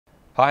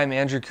Hi, I'm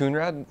Andrew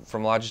Coonrad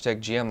from Logitech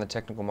G. I'm the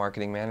Technical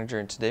Marketing Manager,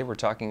 and today we're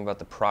talking about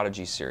the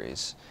Prodigy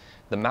series.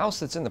 The mouse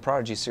that's in the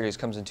Prodigy series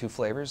comes in two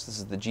flavors. This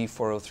is the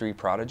G403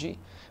 Prodigy.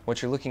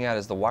 What you're looking at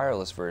is the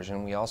wireless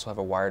version. We also have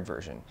a wired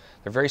version.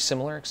 They're very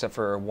similar, except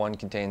for one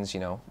contains,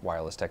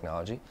 wireless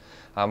technology.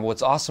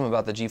 What's awesome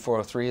about the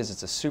G403 is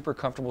it's a super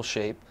comfortable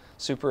shape,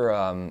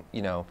 super,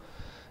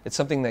 it's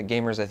something that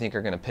gamers, I think,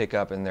 are going to pick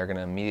up and they're going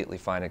to immediately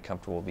find it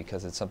comfortable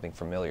because it's something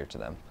familiar to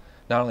them.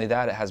 Not only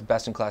that, it has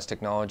best-in-class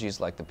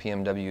technologies like the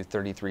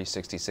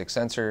PMW3366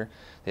 sensor,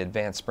 the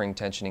advanced spring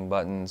tensioning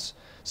buttons,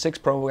 6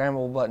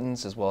 programmable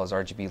buttons, as well as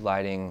RGB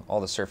lighting, all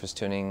the surface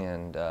tuning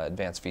and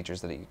advanced features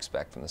that you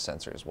expect from the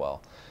sensor as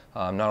well.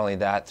 Not only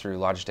that, through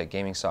Logitech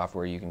Gaming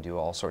software, you can do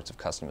all sorts of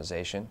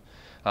customization.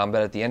 But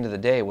at the end of the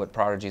day, what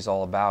Prodigy is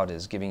all about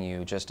is giving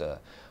you just a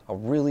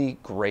really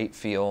great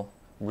feel,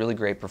 really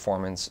great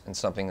performance, and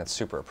something that's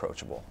super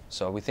approachable.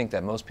 So we think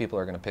that most people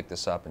are going to pick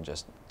this up and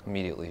just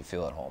immediately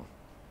feel at home.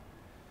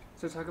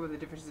 So talk about the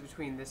differences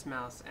between this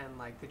mouse and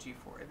like the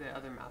G4, the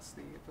other mouse,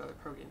 the other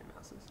pro gaming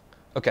mouses.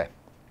 Okay.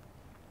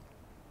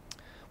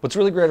 What's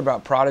really great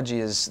about Prodigy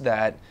is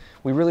that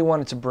we really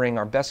wanted to bring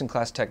our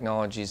best-in-class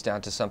technologies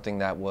down to something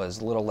that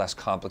was a little less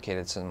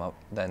complicated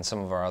than some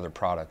of our other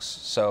products.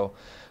 So,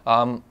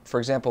 for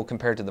example,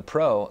 compared to the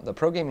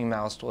Pro gaming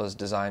mouse was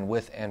designed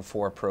with and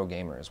for pro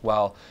gamers.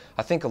 While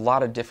I think a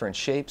lot of different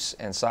shapes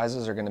and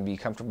sizes are going to be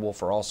comfortable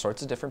for all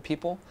sorts of different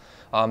people,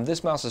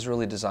 this mouse is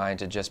really designed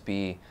to just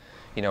be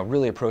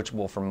really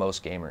approachable for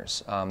most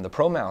gamers. The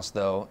Pro mouse,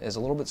 though, is a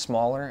little bit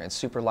smaller. It's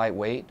super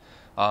lightweight,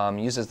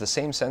 uses the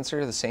same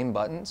sensor, the same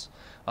buttons,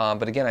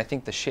 but again, I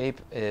think the shape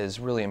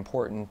is really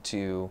important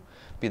to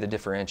be the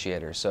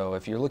differentiator. So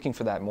if you're looking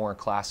for that more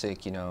classic,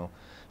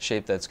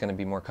 shape that's going to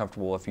be more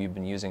comfortable if you've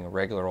been using a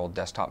regular old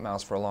desktop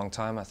mouse for a long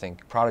time, I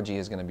think Prodigy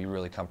is going to be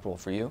really comfortable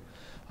for you.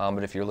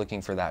 But if you're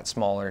looking for that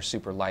smaller,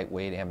 super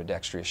lightweight,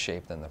 ambidextrous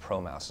shape, then the Pro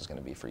mouse is going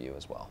to be for you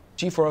as well.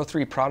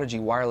 G403 Prodigy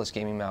wireless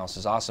gaming mouse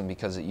is awesome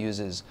because it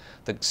uses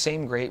the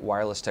same great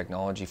wireless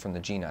technology from the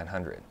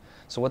G900.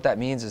 So what that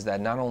means is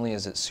that not only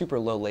is it super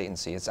low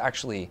latency, it's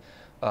actually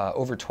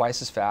over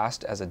twice as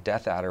fast as a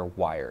Death Adder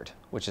wired,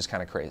 which is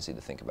kind of crazy to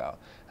think about.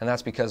 And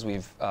that's because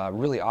we've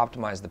really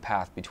optimized the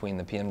path between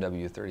the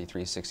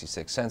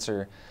PMW3366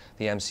 sensor,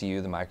 the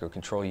MCU, the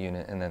microcontrol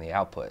unit, and then the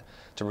output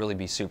to really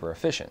be super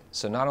efficient.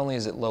 So not only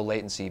is it low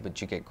latency, but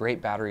you get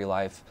great battery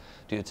life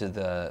due to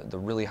the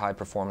really high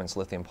performance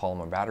lithium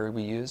polymer battery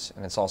we use,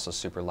 and it's also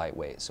super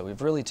lightweight. So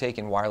we've really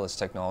taken wireless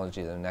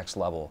technology to the next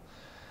level.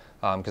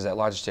 Because at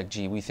Logitech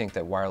G, we think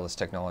that wireless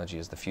technology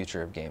is the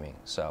future of gaming.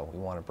 So we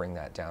want to bring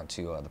that down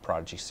to the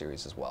Prodigy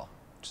series as well,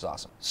 which is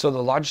awesome. So the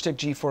Logitech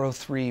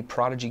G403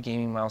 Prodigy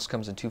gaming mouse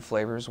comes in two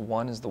flavors.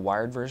 One is the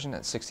wired version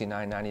at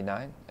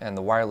 $69.99 and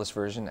the wireless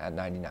version at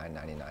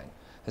 $99.99.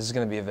 This is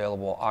going to be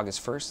available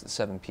August 1st at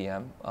 7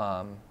 p.m.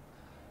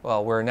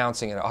 Well, we're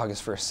announcing it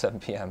August 1st, 7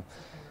 p.m.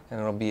 and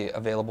it'll be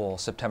available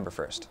September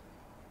 1st.